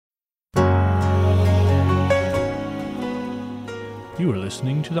You are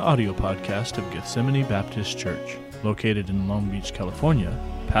listening to the audio podcast of Gethsemane Baptist Church, located in Long Beach, California,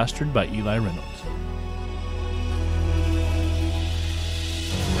 pastored by Eli Reynolds.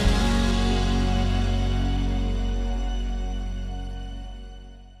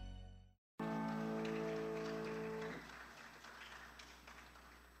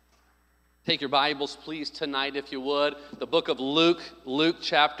 Take your Bibles, please, tonight, if you would. The book of Luke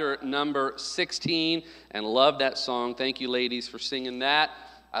chapter number 16. And love that song. Thank you, ladies, for singing that.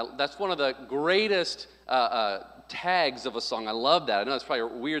 That's one of the greatest tags of a song. I love that. I know it's probably a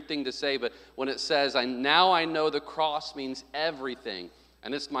weird thing to say, but when it says, now I know the cross means everything.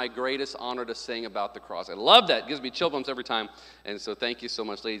 And it's my greatest honor to sing about the cross. I love that. It gives me chill bumps every time. And so thank you so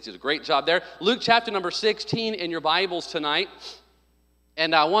much, ladies. You did a great job there. Luke chapter number 16 in your Bibles tonight.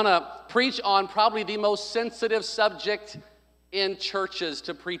 And I want to preach on probably the most sensitive subject in churches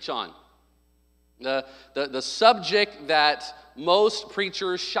to preach on. The subject that most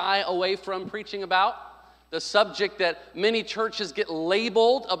preachers shy away from preaching about. The subject that many churches get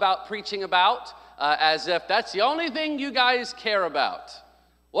labeled about preaching about as if that's the only thing you guys care about.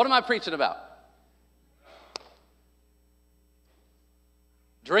 What am I preaching about?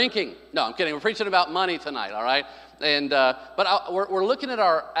 Drinking. No, I'm kidding. We're preaching about money tonight, all right? We're looking at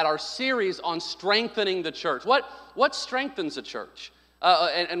our series on strengthening the church. What strengthens the church?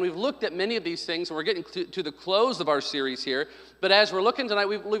 And we've looked at many of these things, and we're getting to the close of our series here. But as we're looking tonight,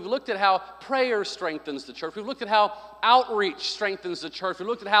 we've looked at how prayer strengthens the church. We've looked at how outreach strengthens the church. We've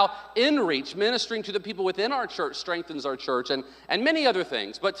looked at how inreach, ministering to the people within our church, strengthens our church, and many other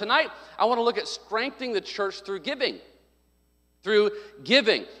things. But tonight, I want to look at strengthening the church through giving. Through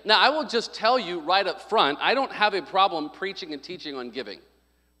giving. Now, I will just tell you right up front, I don't have a problem preaching and teaching on giving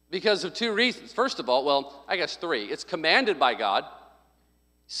because of two reasons. First of all, well, I guess three. It's commanded by God.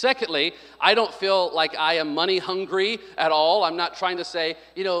 Secondly, I don't feel like I am money hungry at all. I'm not trying to say,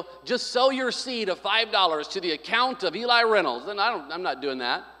 just sow your seed of $5 to the account of Eli Reynolds. And I'm not doing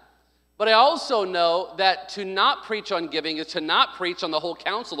that. But I also know that to not preach on giving is to not preach on the whole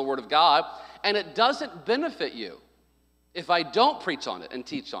counsel of the Word of God, and it doesn't benefit you if I don't preach on it and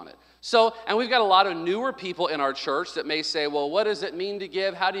teach on it. So, and we've got a lot of newer people in our church that may say, well, what does it mean to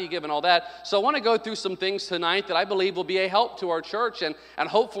give? How do you give and all that? So I want to go through some things tonight that I believe will be a help to our church and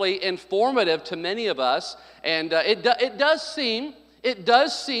hopefully informative to many of us. And it does seem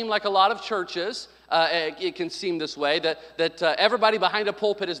like a lot of churches, it can seem this way, that everybody behind a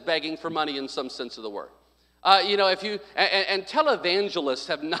pulpit is begging for money in some sense of the word. And televangelists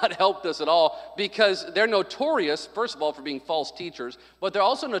have not helped us at all because they're notorious, first of all, for being false teachers, but they're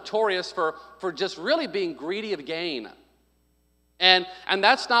also notorious for just really being greedy of gain. And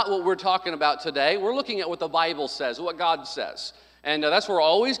that's not what we're talking about today. We're looking at what the Bible says, what God says. And that's what we're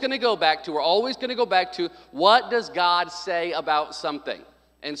always going to go back to. We're always going to go back to what does God say about something.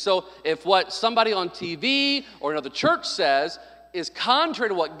 And so if what somebody on TV or another church says is contrary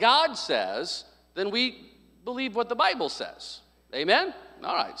to what God says, then we believe what the Bible says. Amen?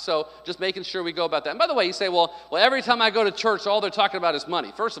 All right, so just making sure we go about that. And by the way, you say, well, every time I go to church, all they're talking about is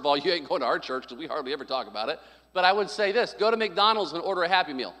money. First of all, you ain't going to our church because we hardly ever talk about it. But I would say this, go to McDonald's and order a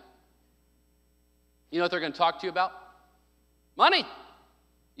Happy Meal. You know what they're going to talk to you about? Money.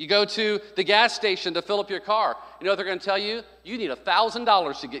 You go to the gas station to fill up your car. You know what they're going to tell you? You need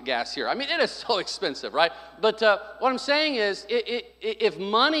 $1,000 to get gas here. I mean, it is so expensive, right? But what I'm saying is, if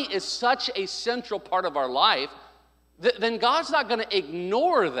money is such a central part of our life, then God's not going to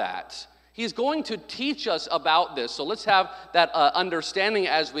ignore that. He's going to teach us about this. So let's have that understanding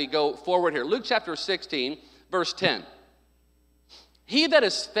as we go forward here. Luke chapter 16, verse 10. He that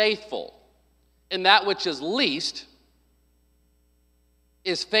is faithful in that which is least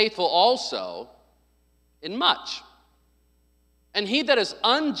is faithful also in much. And he that is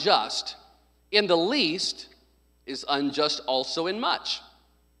unjust in the least is unjust also in much.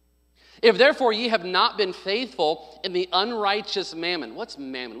 If therefore ye have not been faithful in the unrighteous mammon. What's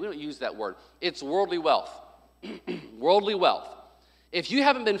mammon? We don't use that word. It's worldly wealth. Worldly wealth. If you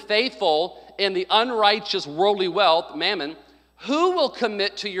haven't been faithful in the unrighteous worldly wealth, mammon, who will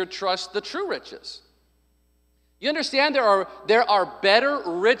commit to your trust the true riches? You understand there are better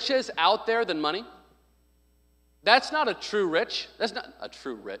riches out there than money? That's not a true rich. That's not a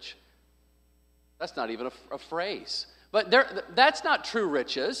true rich. That's not even a phrase. But that's not true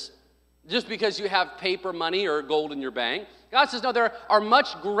riches just because you have paper money or gold in your bank. God says, no, there are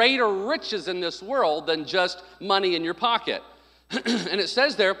much greater riches in this world than just money in your pocket. And it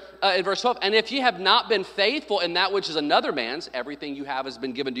says there in verse 12, and if ye have not been faithful in that which is another man's, everything you have has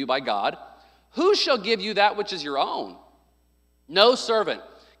been given to you by God, who shall give you that which is your own? No servant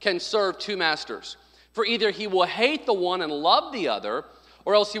can serve two masters. For either he will hate the one and love the other,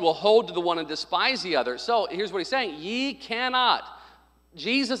 or else he will hold to the one and despise the other. So here's what he's saying. Ye cannot.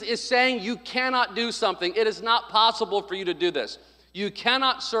 Jesus is saying you cannot do something. It is not possible for you to do this. You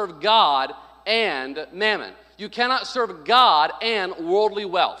cannot serve God and mammon. You cannot serve God and worldly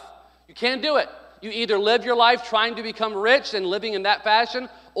wealth. You can't do it. You either live your life trying to become rich and living in that fashion,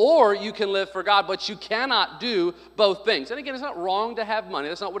 or you can live for God, but you cannot do both things. And again, it's not wrong to have money.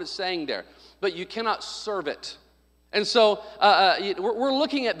 That's not what it's saying there. But you cannot serve it. And so we're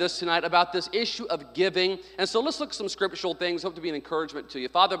looking at this tonight about this issue of giving. And so let's look at some scriptural things. Hope to be an encouragement to you.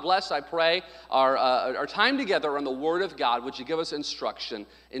 Father, bless, I pray, our time together on the Word of God. Would you give us instruction?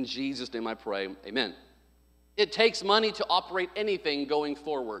 In Jesus' name I pray. Amen. It takes money to operate anything going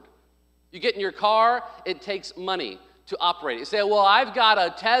forward. You get in your car, it takes money to operate it. You say, well, I've got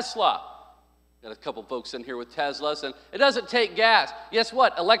a Tesla. Got a couple folks in here with Teslas, and it doesn't take gas. Guess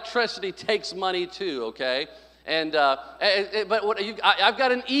what? Electricity takes money too, okay? And I've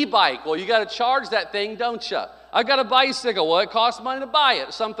got an e-bike. Well, you got to charge that thing, don't you? I've got a bicycle. Well, it costs money to buy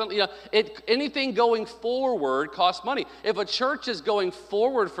it. Something, anything going forward costs money. If a church is going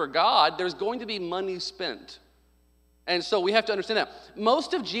forward for God, there's going to be money spent. And so we have to understand that.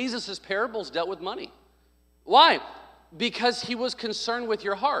 Most of Jesus' parables dealt with money. Why? Because he was concerned with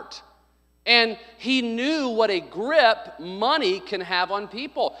your heart. And he knew what a grip money can have on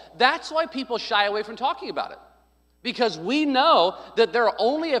people. That's why people shy away from talking about it. Because we know that there are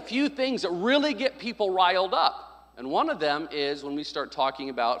only a few things that really get people riled up. And one of them is when we start talking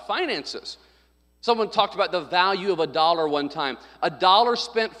about finances. Someone talked about the value of $1 one time. $1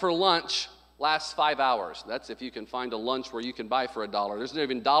 spent for lunch lasts 5 hours. That's if you can find a lunch where you can buy for $1. There's not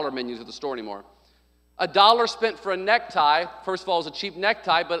even dollar menus at the store anymore. $1 spent for a necktie, first of all, is a cheap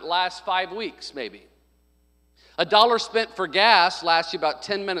necktie, but it lasts 5 weeks maybe. $1 spent for gas lasts you about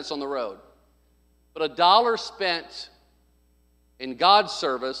 10 minutes on the road. But $1 spent in God's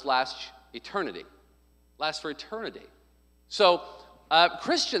service lasts eternity. Lasts for eternity. So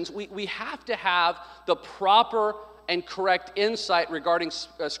Christians, we have to have the proper and correct insight regarding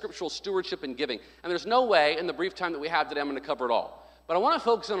scriptural stewardship and giving. And there's no way in the brief time that we have today I'm going to cover it all. But I want to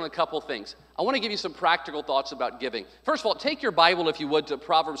focus on a couple things. I want to give you some practical thoughts about giving. First of all, take your Bible, if you would, to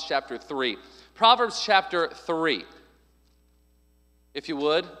Proverbs chapter 3. Proverbs chapter 3. If you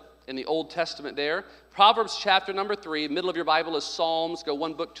would, in the Old Testament there. Proverbs chapter number 3. Middle of your Bible is Psalms. Go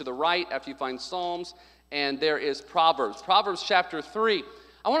one book to the right after you find Psalms. And there is Proverbs. Proverbs chapter 3.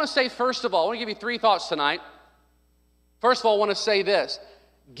 I want to say, first of all, I want to give you 3 thoughts tonight. First of all, I want to say this.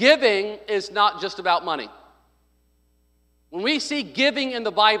 Giving is not just about money. When we see giving in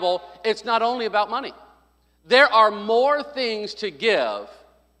the Bible, it's not only about money. There are more things to give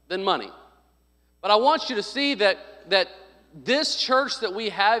than money. But I want you to see that this church that we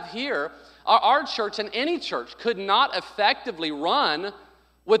have here, our church and any church, could not effectively run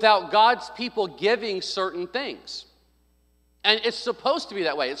without God's people giving certain things. And it's supposed to be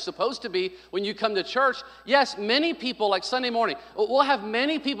that way. It's supposed to be when you come to church. Yes, many people, like Sunday morning, we'll have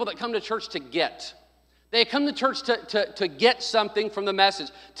many people that come to church to get. They come to church to get something from the message,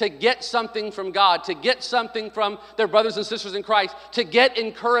 to get something from God, to get something from their brothers and sisters in Christ, to get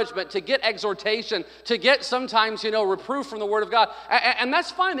encouragement, to get exhortation, to get sometimes, reproof from the Word of God. And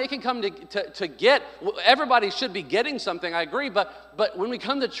that's fine. They can come to get. Everybody should be getting something, I agree. But when we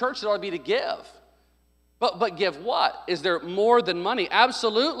come to church, it ought to be to give. But give what? Is there more than money?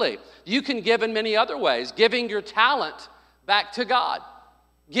 Absolutely. You can give in many other ways. Giving your talent back to God.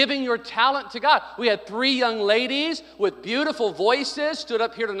 Giving your talent to God. We had 3 young ladies with beautiful voices stood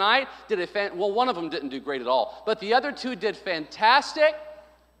up here tonight. One of them didn't do great at all, but the other 2 did fantastic.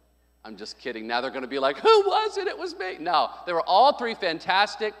 I'm just kidding. Now they're going to be like, who was it? It was me. No, they were all 3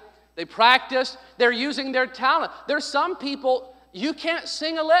 fantastic. They practiced. They're using their talent. There's some people, you can't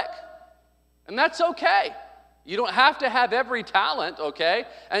sing a lick, and that's okay. You don't have to have every talent, okay?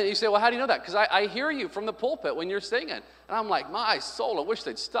 And you say, well, how do you know that? Because I hear you from the pulpit when you're singing. And I'm like, my soul, I wish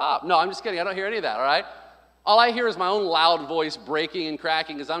they'd stop. No, I'm just kidding. I don't hear any of that, all right? All I hear is my own loud voice breaking and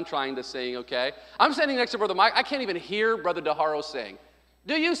cracking as I'm trying to sing, okay? I'm standing next to Brother Mike. I can't even hear Brother DeHaro sing.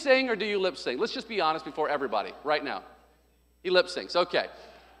 Do you sing or do you lip sync? Let's just be honest before everybody right now. He lip syncs, okay.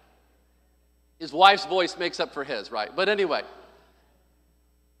 His wife's voice makes up for his, right? But anyway.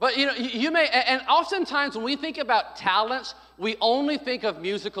 But, you may, and oftentimes when we think about talents, we only think of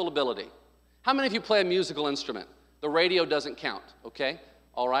musical ability. How many of you play a musical instrument? The radio doesn't count, okay?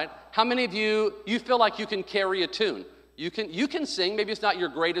 All right? How many of you feel like you can carry a tune? You can sing. Maybe it's not your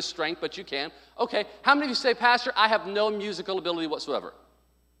greatest strength, but you can. Okay. How many of you say, Pastor, I have no musical ability whatsoever?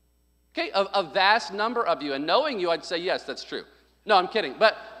 Okay, a vast number of you. And knowing you, I'd say, yes, that's true. No, I'm kidding.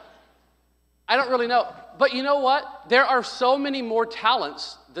 But I don't really know. But you know what? There are so many more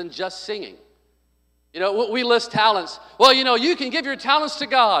talents than just singing. You know, we list talents. Well, you know, you can give your talents to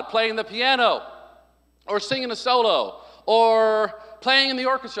God, playing the piano, or singing a solo, or playing in the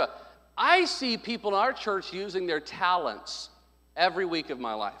orchestra. I see people in our church using their talents every week of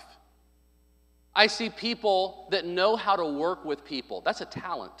my life. I see people that know how to work with people. That's a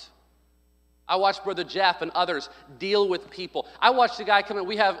talent. I watched Brother Jeff and others deal with people. I watched a guy come in.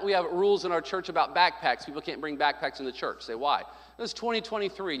 We have rules in our church about backpacks. People can't bring backpacks in the church. Say, why? It's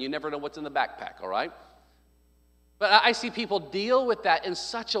 2023, and you never know what's in the backpack, all right? But I see people deal with that in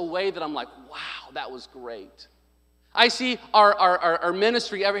such a way that I'm like, wow, that was great. I see our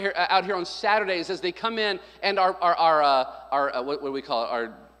ministry out here on Saturdays as they come in, and our what do we call it?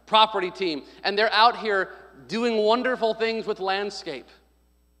 Our property team, and they're out here doing wonderful things with landscape.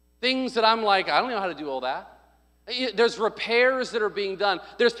 Things that I'm like, I don't know how to do all that. There's repairs that are being done.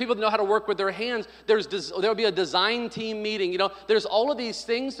 There's people that know how to work with their hands. There'll be a design team meeting. You know, there's all of these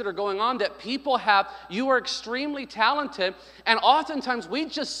things that are going on that people have. You are extremely talented, and oftentimes we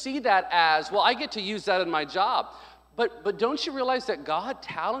just see that as, well, I get to use that in my job. But don't you realize that God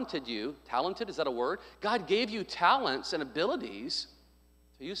talented you? Talented, is that a word? God gave you talents and abilities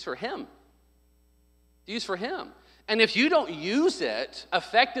to use for Him. To use for Him. And if you don't use it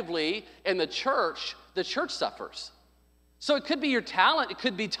effectively in the church suffers. So it could be your talent, it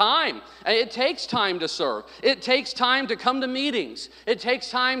could be time. And it takes time to serve. It takes time to come to meetings. It takes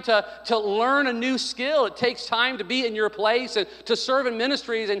time to learn a new skill. It takes time to be in your place and to serve in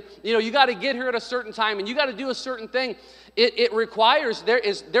ministries. And you know, you got to get here at a certain time and you got to do a certain thing. It requires, there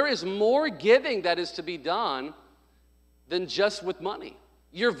is more giving that is to be done than just with money.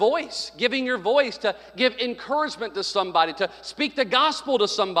 Your voice, giving your voice to give encouragement to somebody, to speak the gospel to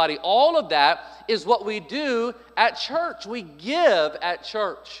somebody. All of that is what we do at church. We give at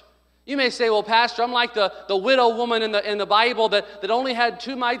church. You may say, well, Pastor, I'm like the widow woman in the Bible that only had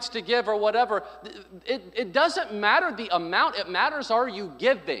 2 mites to give or whatever. It doesn't matter the amount. It matters, are you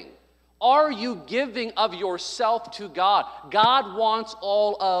giving? Are you giving of yourself to God? God wants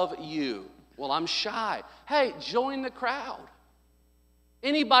all of you. Well, I'm shy. Hey, join the crowd.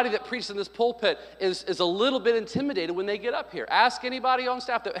 Anybody that preaches in this pulpit is a little bit intimidated when they get up here. Ask anybody on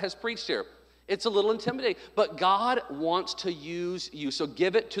staff that has preached here. It's a little intimidating. But God wants to use you, so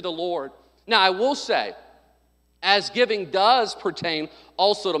give it to the Lord. Now, I will say, as giving does pertain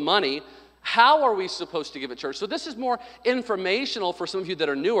also to money, how are we supposed to give at church? So this is more informational for some of you that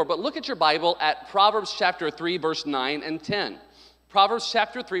are newer, but look at your Bible at Proverbs chapter 3, verse 9 and 10. Proverbs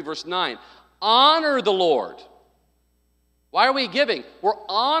chapter 3, verse 9. Honor the Lord. Why are we giving? We're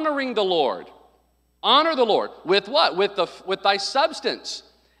honoring the Lord. Honor the Lord. With what? With thy substance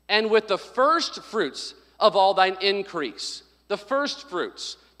and with the first fruits of all thine increase. The first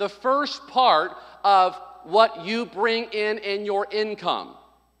fruits. The first part of what you bring in your income.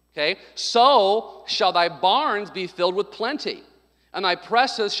 Okay? So shall thy barns be filled with plenty, and thy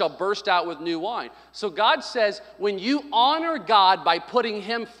presses shall burst out with new wine. So God says, when you honor God by putting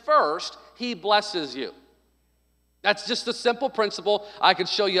Him first, He blesses you. That's just a simple principle. I could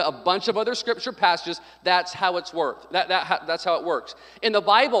show you a bunch of other scripture passages. That's how it's worked. That's how it works. In the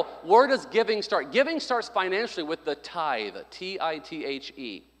Bible, where does giving start? Giving starts financially with the tithe,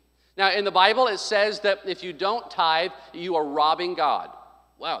 T-I-T-H-E. Now, in the Bible, it says that if you don't tithe, you are robbing God.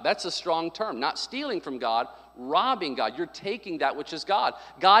 Wow, that's a strong term. Not stealing from God, robbing God. You're taking that which is God.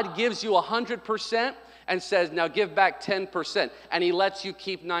 God gives you 100% and says, now give back 10%. And He lets you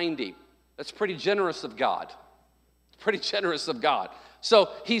keep 90%. That's pretty generous of God. Pretty generous of God. So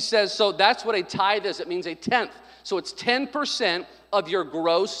He says, so that's what a tithe is. It means a tenth. So it's 10% of your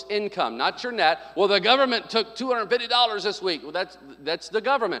gross income, not your net. Well, the government took $250 this week. Well, that's the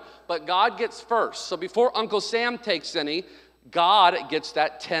government. But God gets first. So before Uncle Sam takes any, God gets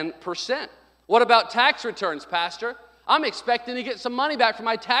that 10%. What about tax returns, Pastor? I'm expecting to get some money back from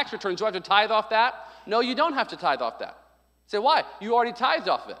my tax returns. Do I have to tithe off that? No, you don't have to tithe off that. Say, why? You already tithed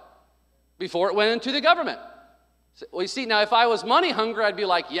off it before it went into the government. Well, you see, now if I was money hungry, I'd be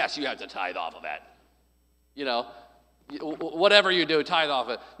like, yes, you have to tithe off of that. You know, whatever you do, tithe off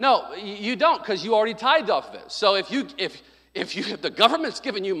of it. No, you don't, because you already tithed off of it. So if the government's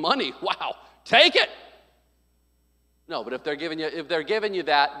giving you money, wow, take it. No, but if they're giving you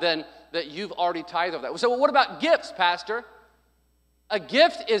that, then that you've already tithed off that. So what about gifts, Pastor? A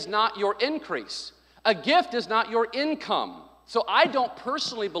gift is not your increase. A gift is not your income. So I don't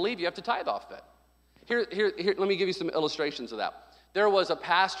personally believe you have to tithe off it. Here, let me give you some illustrations of that. There was a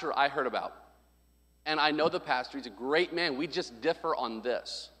pastor I heard about, and I know the pastor. He's a great man. We just differ on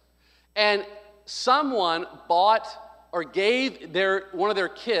this. And someone bought or gave one of their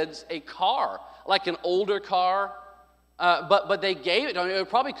kids a car, like an older car, but they gave it. I mean, it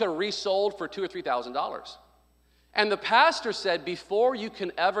probably could have resold for $2,000 or $3,000. And the pastor said, before you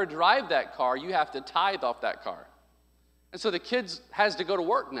can ever drive that car, you have to tithe off that car. And so the kid has to go to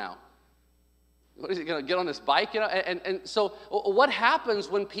work now. What is he going to get on this bike? And so what happens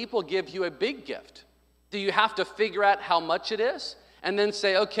when people give you a big gift? Do you have to figure out how much it is? And then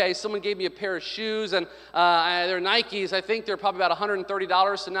say, okay, someone gave me a pair of shoes, and they're Nikes. I think they're probably about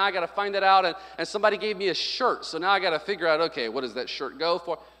 $130, so now I got to find that out. And somebody gave me a shirt, so now I got to figure out, okay, what does that shirt go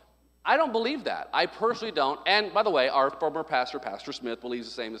for? I don't believe that. I personally don't. And by the way, our former pastor, Pastor Smith, believes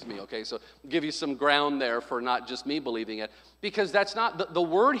the same as me, okay? So give you some ground there for not just me believing it. Because that's not, the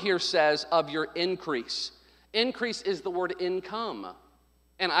word here says of your increase. Increase is the word income.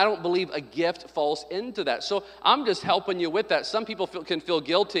 And I don't believe a gift falls into that. So I'm just helping you with that. Some people can feel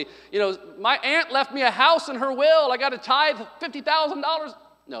guilty. You know, my aunt left me a house in her will. I got to tithe $50,000.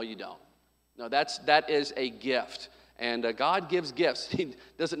 No, you don't. No, that is a gift. And God gives gifts. He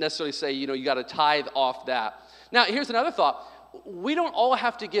doesn't necessarily say, you know, you got to tithe off that. Now, here's another thought. We don't all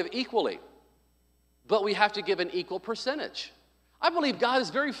have to give equally, but we have to give an equal percentage. I believe God is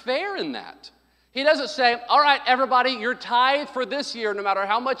very fair in that. He doesn't say, all right, everybody, your tithe for this year, no matter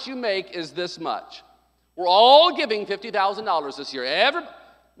how much you make, is this much. We're all giving $50,000 this year.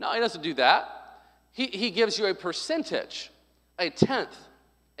 No, he doesn't do that. He gives you a percentage, a tenth.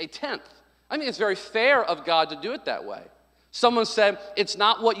 I think it's very fair of God to do it that way. Someone said, it's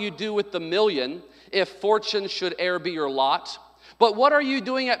not what you do with the million, if fortune should e'er be your lot, but what are you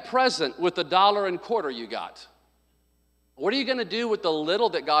doing at present with the $1.25 you got? What are you going to do with the little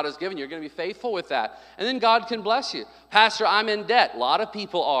that God has given you? You're going to be faithful with that. And then God can bless you. Pastor, I'm in debt. A lot of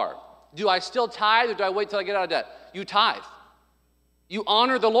people are. Do I still tithe or do I wait till I get out of debt? You tithe. You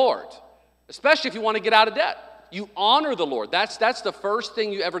honor the Lord, especially if you want to get out of debt. You honor the Lord. That's the first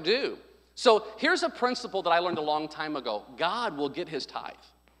thing you ever do. So here's a principle that I learned a long time ago. God will get his tithe.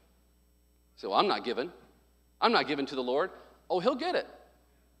 So I'm not giving. I'm not giving to the Lord. Oh, he'll get it.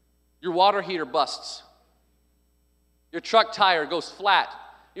 Your water heater busts. Your truck tire goes flat.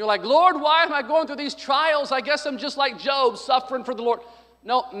 You're like, Lord, why am I going through these trials? I guess I'm just like Job, suffering for the Lord.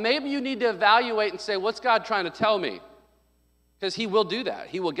 No, maybe you need to evaluate and say, what's God trying to tell me? Because he will do that.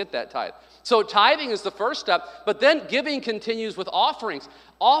 He will get that tithe. So tithing is the first step, but then giving continues with offerings.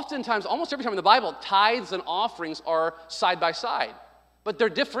 Oftentimes, almost every time in the Bible, tithes and offerings are side by side. But they're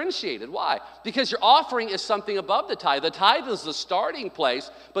differentiated. Why? Because your offering is something above the tithe. The tithe is the starting place,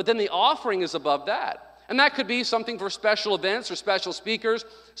 but then the offering is above that. And that could be something for special events or special speakers,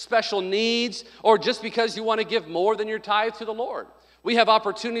 special needs, or just because you want to give more than your tithe to the Lord. We have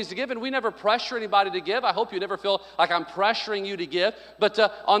opportunities to give, and we never pressure anybody to give. I hope you never feel like I'm pressuring you to give. But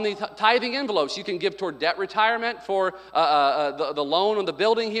on the tithing envelopes, you can give toward debt retirement for the loan on the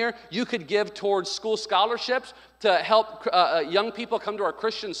building here. You could give towards school scholarships to help young people come to our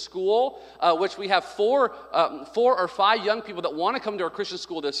Christian school, which we have four or five young people that want to come to our Christian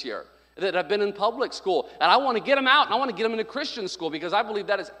school this year, that have been in public school. And I want to get them out, and I want to get them into Christian school because I believe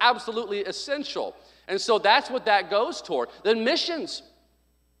that is absolutely essential. And so that's what that goes toward. Then missions.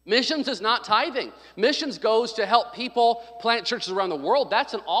 Missions is not tithing. Missions goes to help people plant churches around the world.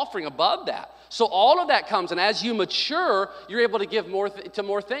 That's an offering above that. So all of that comes, and as you mature, you're able to give more to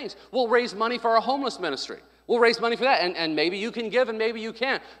more things. We'll raise money for our homeless ministry. We'll raise money for that, and maybe you can give and maybe you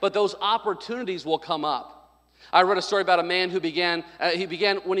can't, but those opportunities will come up. I read a story about a man who began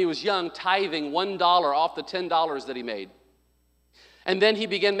when he was young tithing $1 off the $10 that he made. And then he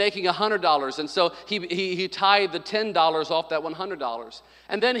began making $100, and so he tithed the $10 off that $100.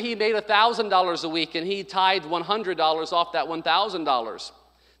 And then he made $1,000 a week, and he tithed $100 off that $1,000.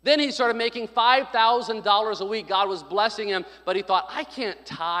 Then he started making $5,000 a week. God was blessing him, but he thought, I can't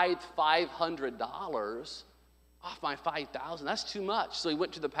tithe $500 off my $5,000. That's too much. So he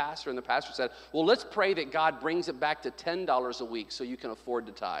went to the pastor, and the pastor said, well, let's pray that God brings it back to $10 a week so you can afford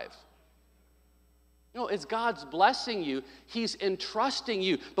to tithe. No, it's God's blessing you. He's entrusting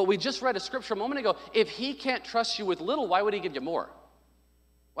you. But we just read a scripture a moment ago. If he can't trust you with little, why would he give you more?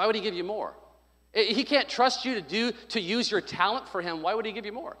 Why would he give you more? He can't trust you to use your talent for him. Why would he give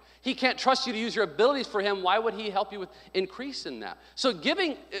you more? He can't trust you to use your abilities for him. Why would he help you with increase in that? So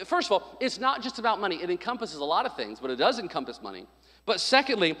giving, first of all, it's not just about money. It encompasses a lot of things, but it does encompass money. But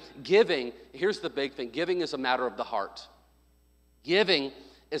secondly, giving, here's the big thing. Giving is a matter of the heart. Giving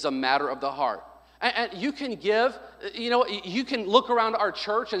is a matter of the heart. And you can give, you can look around our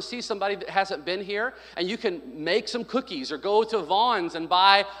church and see somebody that hasn't been here, and you can make some cookies or go to Vaughn's and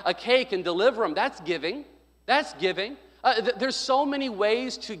buy a cake and deliver them. That's giving. That's giving. There's so many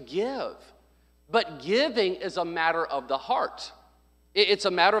ways to give. But giving is a matter of the heart. It's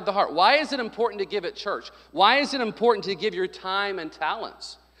a matter of the heart. Why is it important to give at church? Why is it important to give your time and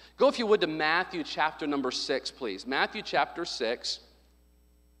talents? Go, if you would, to Matthew chapter number 6, please. Matthew chapter 6.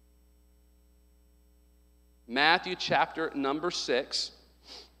 Matthew chapter number 6.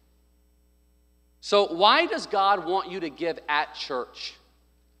 So why does God want you to give at church?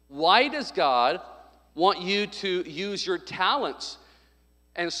 Why does God want you to use your talents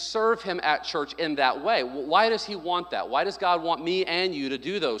and serve him at church in that way? Why does he want that? Why does God want me and you to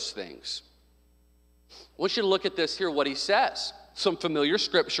do those things? I want you to look at this here, what he says. Some familiar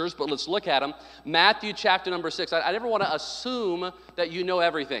scriptures, but let's look at them. Matthew chapter number 6. I never want to assume that you know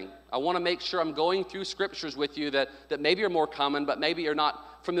everything. I want to make sure I'm going through scriptures with you that maybe are more common, but maybe are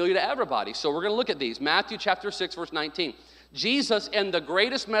not familiar to everybody. So we're going to look at these. Matthew chapter 6, verse 19. Jesus, in the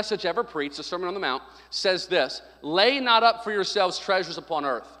greatest message ever preached, the Sermon on the Mount, says this: lay not up for yourselves treasures upon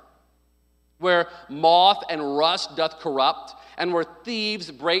earth, where moth and rust doth corrupt, and where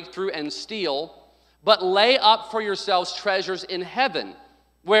thieves break through and steal. But lay up for yourselves treasures in heaven,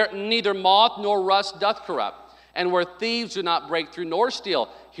 where neither moth nor rust doth corrupt, and where thieves do not break through nor steal.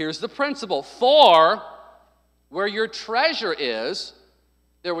 Here's the principle: for where your treasure is,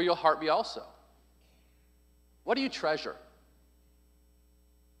 there will your heart be also. What do you treasure?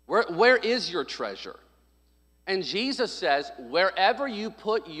 Where is your treasure? And Jesus says, wherever you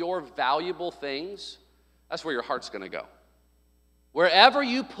put your valuable things, that's where your heart's going to go. Wherever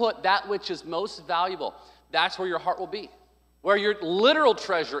you put that which is most valuable, that's where your heart will be. Where your literal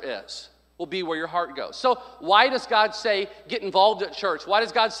treasure is, will be where your heart goes. So why does God say get involved at church? Why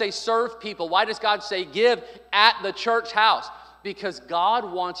does God say serve people? Why does God say give at the church house? Because God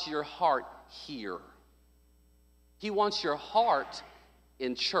wants your heart here. He wants your heart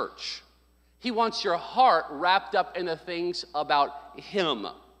in church. He wants your heart wrapped up in the things about him.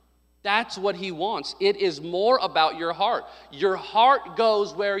 That's what he wants. It is more about your heart. Your heart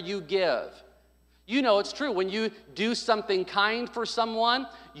goes where you give. You know it's true. When you do something kind for someone,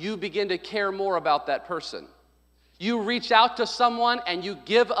 you begin to care more about that person. You reach out to someone and you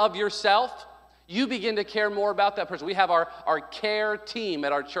give of yourself, you begin to care more about that person. We have our care team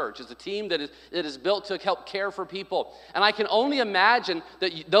at our church. It's a team that is built to help care for people. And I can only imagine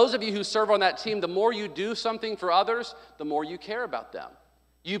that those of you who serve on that team, the more you do something for others, the more you care about them.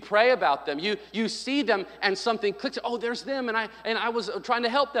 You pray about them. You see them and something clicks. Oh, there's them, and I was trying to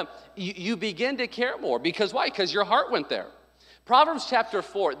help them. You begin to care more. Because why? Because your heart went there. Proverbs chapter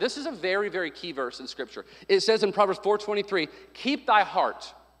 4. This is a very, very key verse in Scripture. It says in Proverbs 4:23, keep thy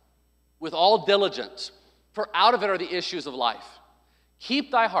heart with all diligence, for out of it are the issues of life. Keep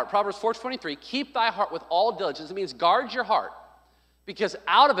thy heart. Proverbs 4:23, keep thy heart with all diligence. It means guard your heart, because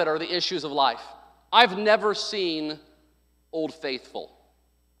out of it are the issues of life. I've never seen Old Faithful,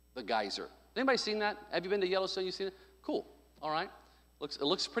 the geyser. Anybody seen that? Have you been to Yellowstone? You seen it? Cool. All right. It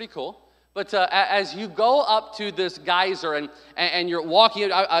looks pretty cool. But as you go up to this geyser and you're walking,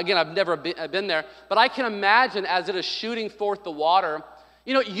 again, I've never been there, but I can imagine as it is shooting forth the water,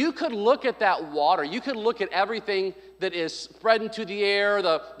 you know, you could look at that water. You could look at everything that is spread into the air,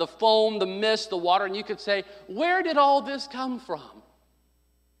 the foam, the mist, the water, and you could say, where did all this come from?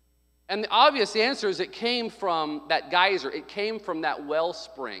 And the obvious answer is it came from that geyser. It came from that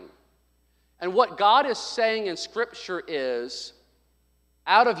wellspring. And what God is saying in Scripture is,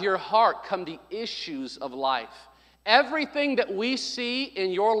 out of your heart come the issues of life. Everything that we see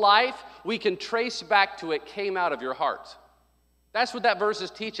in your life, we can trace back to it came out of your heart. That's what that verse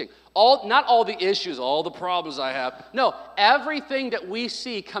is teaching. Not all the issues, all the problems I have. No, everything that we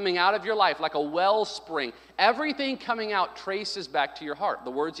see coming out of your life, like a wellspring, everything coming out traces back to your heart.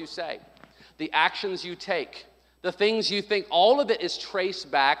 The words you say, the actions you take, the things you think, all of it is traced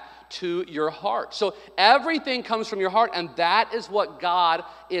back to your heart. So everything comes from your heart, and that is what God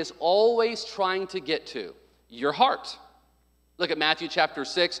is always trying to get to, your heart. Look at Matthew chapter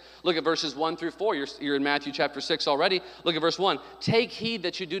 6. Look at verses 1 through 4. You're in Matthew chapter 6 already. Look at verse 1. Take heed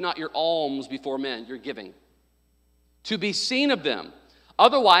that you do not your alms before men, your giving, to be seen of them.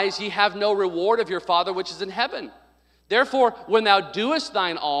 Otherwise ye have no reward of your Father which is in heaven. Therefore, when thou doest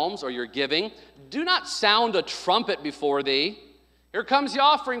thine alms, or your giving, do not sound a trumpet before thee. Here comes the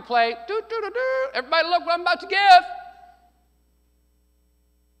offering plate. Everybody look what I'm about to give.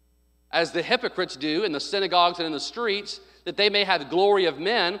 As the hypocrites do in the synagogues and in the streets, that they may have glory of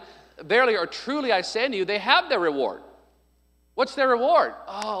men. Verily or truly I say unto you, they have their reward. What's their reward?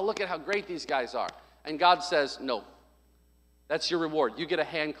 Oh, look at how great these guys are. And God says, no, that's your reward. You get a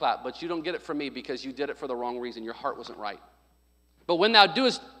hand clap, but you don't get it from me because you did it for the wrong reason. Your heart wasn't right. But when thou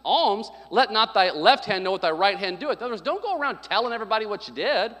doest alms, let not thy left hand know what thy right hand doeth. In other words, don't go around telling everybody what you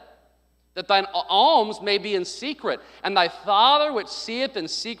did. that thine alms may be in secret, and thy Father which seeth in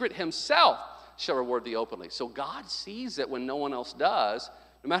secret himself shall reward thee openly. So God sees it when no one else does,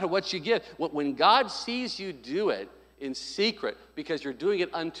 no matter what you give. When God sees you do it in secret because you're doing it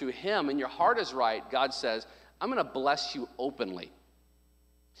unto him and your heart is right, God says, I'm going to bless you openly.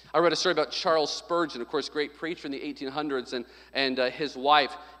 I read a story about Charles Spurgeon, of course, great preacher in the 1800s, and his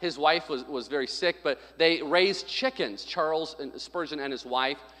wife. His wife was very sick, but they raised chickens, Charles and Spurgeon and his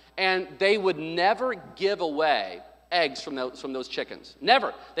wife, and they would never give away eggs from those chickens.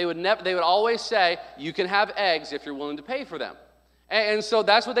 Never. They would always say, you can have eggs if you're willing to pay for them. And so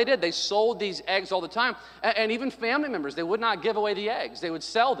that's what they did. They sold these eggs all the time. And even family members, they would not give away the eggs. They would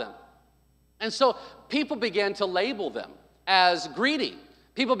sell them. And so people began to label them as greedy.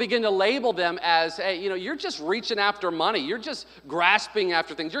 People begin to label them as, hey, you're just reaching after money. You're just grasping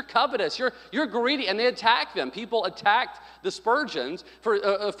after things. You're covetous. You're greedy. And they attacked them. People attacked the Spurgeons for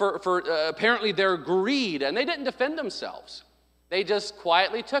apparently their greed. And they didn't defend themselves. They just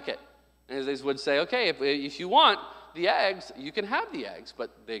quietly took it. And they would say, okay, if you want the eggs, you can have the eggs,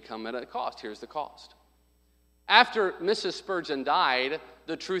 but they come at a cost. Here's the cost. After Mrs. Spurgeon died,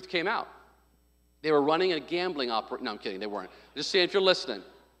 the truth came out. They were running a gambling operation. No, I'm kidding. They weren't. Just saying, if you're listening.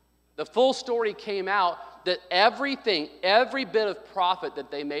 The full story came out that every bit of profit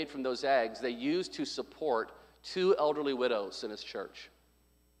that they made from those eggs, they used to support 2 elderly widows in his church.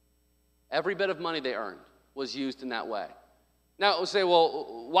 Every bit of money they earned was used in that way. Now, we'll say,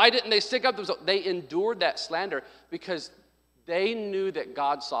 well, why didn't they stick up themselves? They endured that slander because they knew that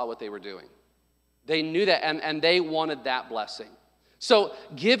God saw what they were doing. They knew that, and they wanted that blessing. So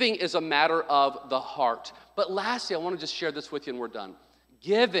giving is a matter of the heart. But lastly, I want to just share this with you and we're done.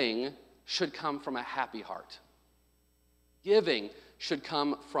 Giving should come from a happy heart. Giving should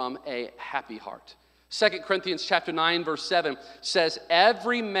come from a happy heart. 2 Corinthians chapter 9, verse 7 says,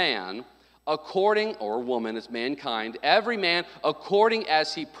 every man according, or woman as mankind, every man according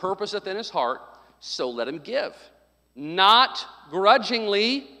as he purposeth in his heart, so let him give. Not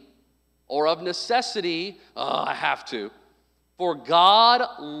grudgingly or of necessity, I have to. For God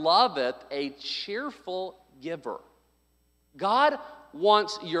loveth a cheerful giver. God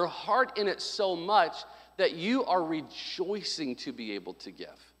wants your heart in it so much that you are rejoicing to be able to give.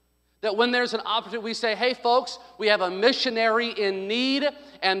 That when there's an opportunity, we say, hey folks, we have a missionary in need,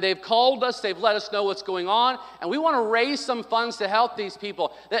 and they've called us, they've let us know what's going on, and we want to raise some funds to help these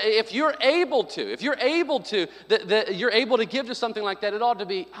people. That if you're able to you're able to give to something like that, it ought to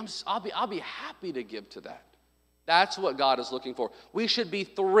be, I'll be happy to give to that. That's what God is looking for. We should be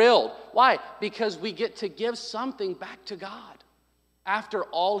thrilled. Why? Because we get to give something back to God after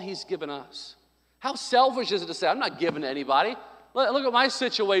all he's given us. How selfish is it to say, I'm not giving to anybody. Look at my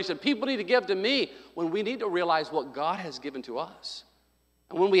situation. People need to give to me, when we need to realize what God has given to us.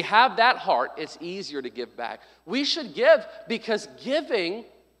 And when we have that heart, it's easier to give back. We should give because giving,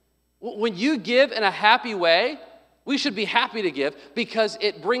 when you give in a happy way, we should be happy to give because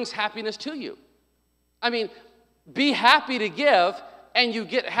it brings happiness to you. I mean, be happy to give and you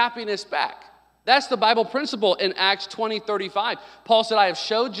get happiness back. That's the Bible principle in Acts 20:35. Paul said, I have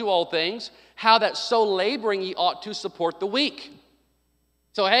showed you all things, how that so laboring ye ought to support the weak.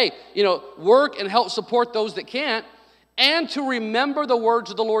 So hey, work and help support those that can't, and to remember the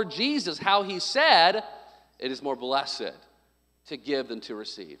words of the Lord Jesus, how he said, it is more blessed to give than to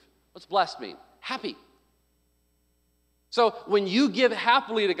receive. What's blessed mean? Happy. So when you give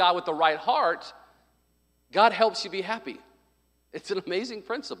happily to God with the right heart, God helps you be happy. It's an amazing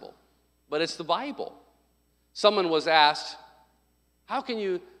principle, but it's the Bible. Someone was asked, how can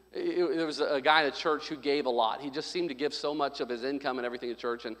you, there was a guy in the church who gave a lot. He just seemed to give so much of his income and everything to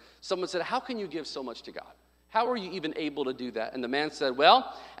church, and someone said, how can you give so much to God? How are you even able to do that? And the man said,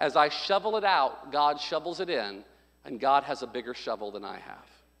 well, as I shovel it out, God shovels it in, and God has a bigger shovel than I have.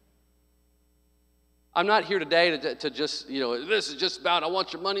 I'm not here today to just, this is just about, I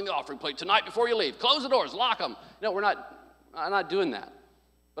want your money in the offering plate tonight before you leave. Close the doors, lock them. No, I'm not doing that.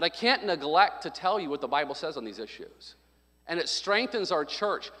 But I can't neglect to tell you what the Bible says on these issues. And it strengthens our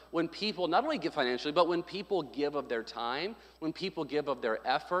church when people not only give financially, but when people give of their time, when people give of their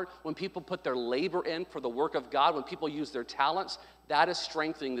effort, when people put their labor in for the work of God, when people use their talents, that is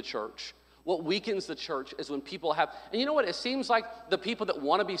strengthening the church. What weakens the church is when people have, and you know what, it seems like the people that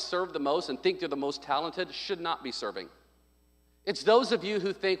want to be served the most and think they're the most talented should not be serving. It's those of you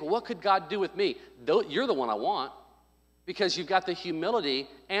who think, what could God do with me? You're the one I want, because you've got the humility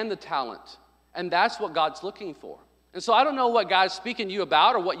and the talent, and that's what God's looking for. And so I don't know what God's speaking to you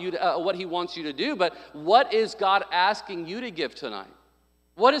about or what he wants you to do, but what is God asking you to give tonight?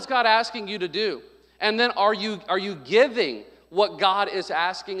 What is God asking you to do? And then are you giving what God is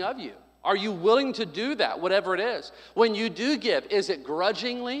asking of you? Are you willing to do that, whatever it is? When you do give, is it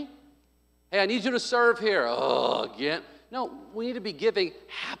grudgingly? Hey, I need you to serve here. Oh, again. No, we need to be giving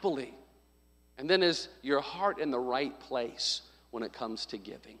happily. And then is your heart in the right place when it comes to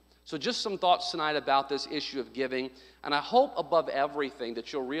giving? So just some thoughts tonight about this issue of giving. And I hope above everything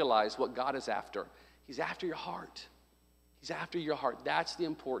that you'll realize what God is after. He's after your heart. He's after your heart. That's the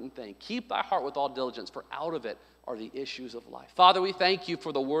important thing. Keep thy heart with all diligence, for out of it are the issues of life. Father, we thank you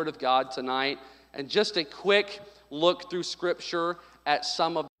for the word of God tonight. And just a quick look through Scripture at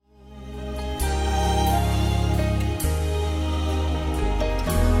some of